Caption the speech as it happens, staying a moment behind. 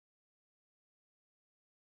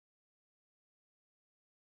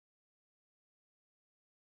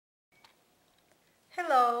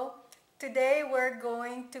Hello! Today we're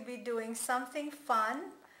going to be doing something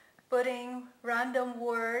fun, putting random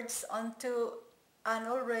words onto an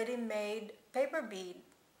already made paper bead.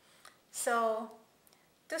 So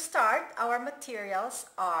to start, our materials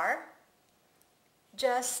are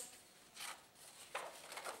just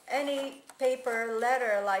any paper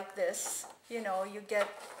letter like this. You get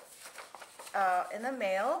in the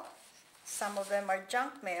mail. Some of them are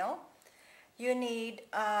junk mail. You need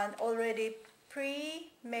an already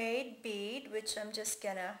pre-made bead, which I'm just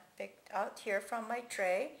gonna pick out here from my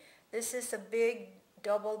tray. This is a big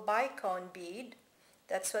double bicone bead.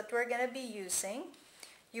 That's what we're gonna be using.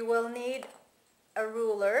 You will need a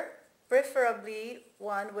ruler, preferably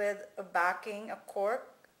one with a backing, a cork,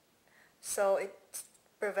 so it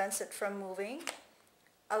prevents it from moving.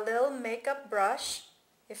 A little makeup brush.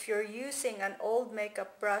 If you're using an old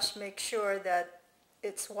makeup brush, make sure that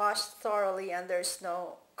it's washed thoroughly and there's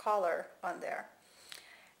no color on there.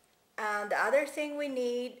 And the other thing we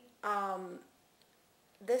need,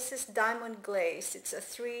 this is diamond glaze. It's a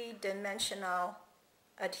three-dimensional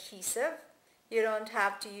adhesive. You don't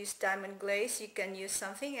have to use diamond glaze. You can use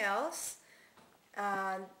something else.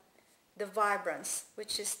 And the vibrance,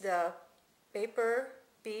 which is the paper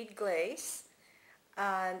bead glaze.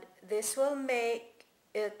 And this will make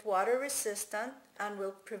it water resistant and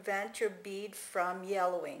will prevent your bead from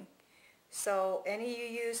yellowing. So any you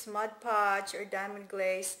use Mod Podge or diamond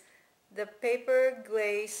glaze, the paper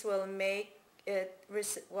glaze will make it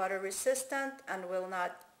water resistant and will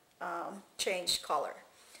not change color.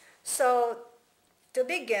 So to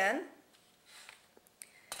begin,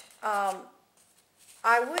 I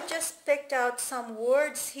would just pick out some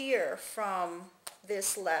words here from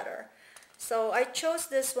this letter. So I chose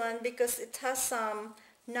this one because it has some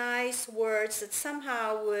nice words that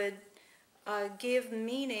somehow would give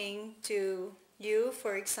meaning to you,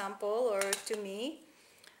 for example, or to me.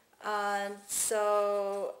 And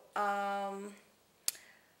so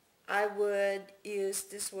I would use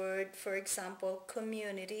this word, for example,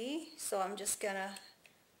 community. So I'm just gonna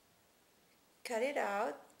cut it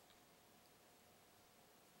out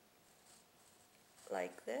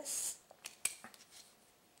like this.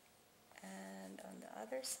 And on the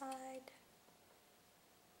other side.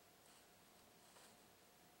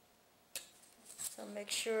 So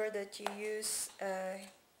make sure that you use a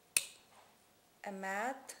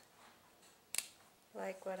mat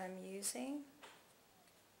like what I'm using.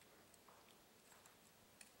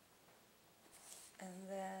 And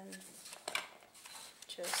then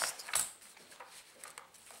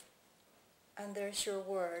and there's your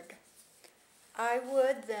word. I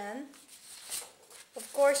would then,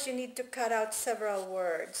 of course, you need to cut out several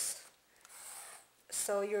words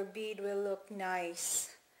so your bead will look nice.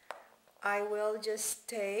 I will just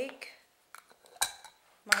take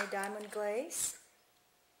my diamond glaze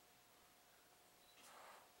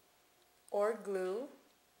or glue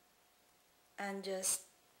and just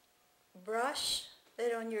brush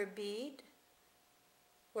it on your bead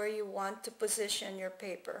where you want to position your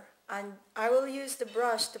paper. And I will use the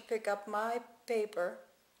brush to pick up my paper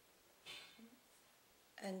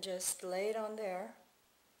and just lay it on there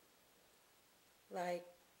like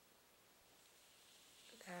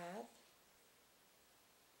that.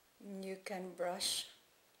 And you can brush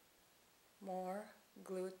more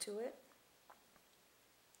glue to it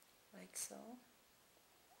like so.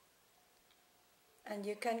 And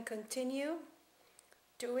you can continue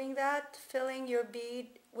doing that, filling your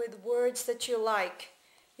bead with words that you like.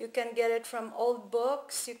 You can get it from old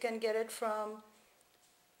books, you can get it from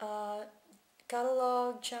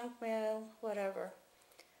catalog, junk mail, whatever.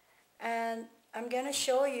 And I'm going to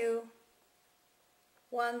show you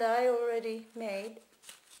one that I already made.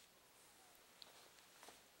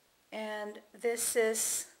 And this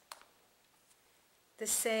is the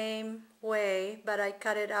same way, but I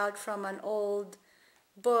cut it out from an old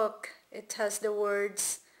book. It has the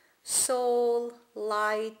words soul,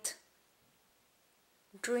 light,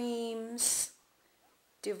 dreams,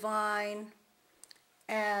 divine,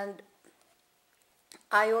 and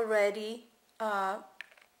I already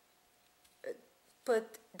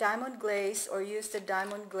put diamond glaze or use the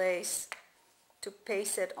diamond glaze to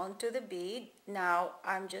paste it onto the bead. Now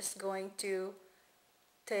I'm just going to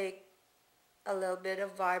take a little bit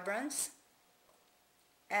of vibrance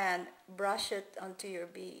and brush it onto your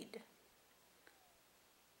bead.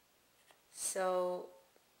 So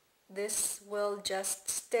this will just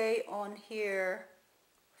stay on here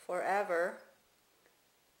forever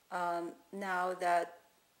now that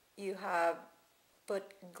you have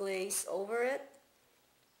put glaze over it,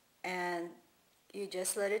 and you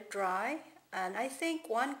just let it dry, and I think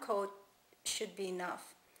one coat should be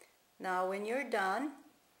enough. Now when you're done,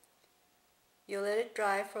 you let it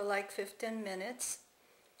dry for like 15 minutes,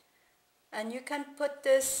 and you can put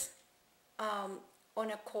this on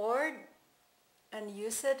a cord and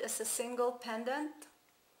use it as a single pendant,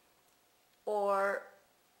 or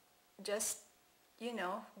just, you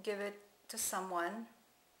know, give it to someone.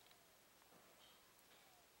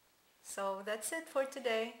 So that's it for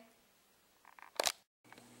today.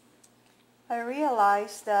 I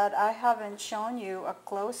realized that I haven't shown you a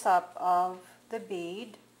close-up of the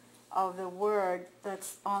bead, of the word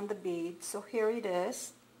that's on the bead. So here it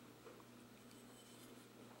is.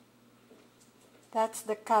 That's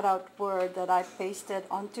the cutout word that I pasted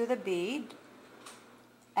onto the bead.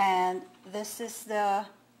 And this is the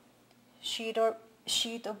sheet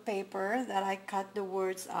of paper that I cut the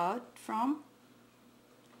words out from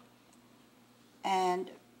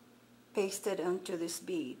and pasted onto this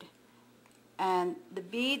bead. And the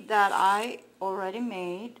bead that I already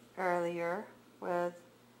made earlier with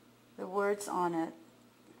the words on it,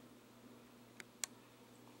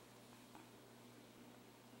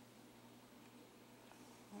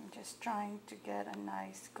 I'm just trying to get a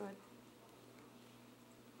nice good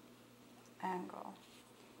angle.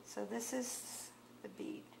 So this is the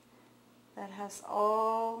bead that has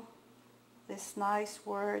all these nice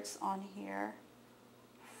words on here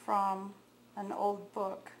from an old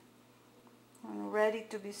book, and ready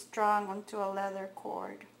to be strung onto a leather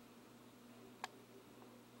cord.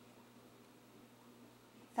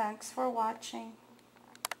 Thanks for watching.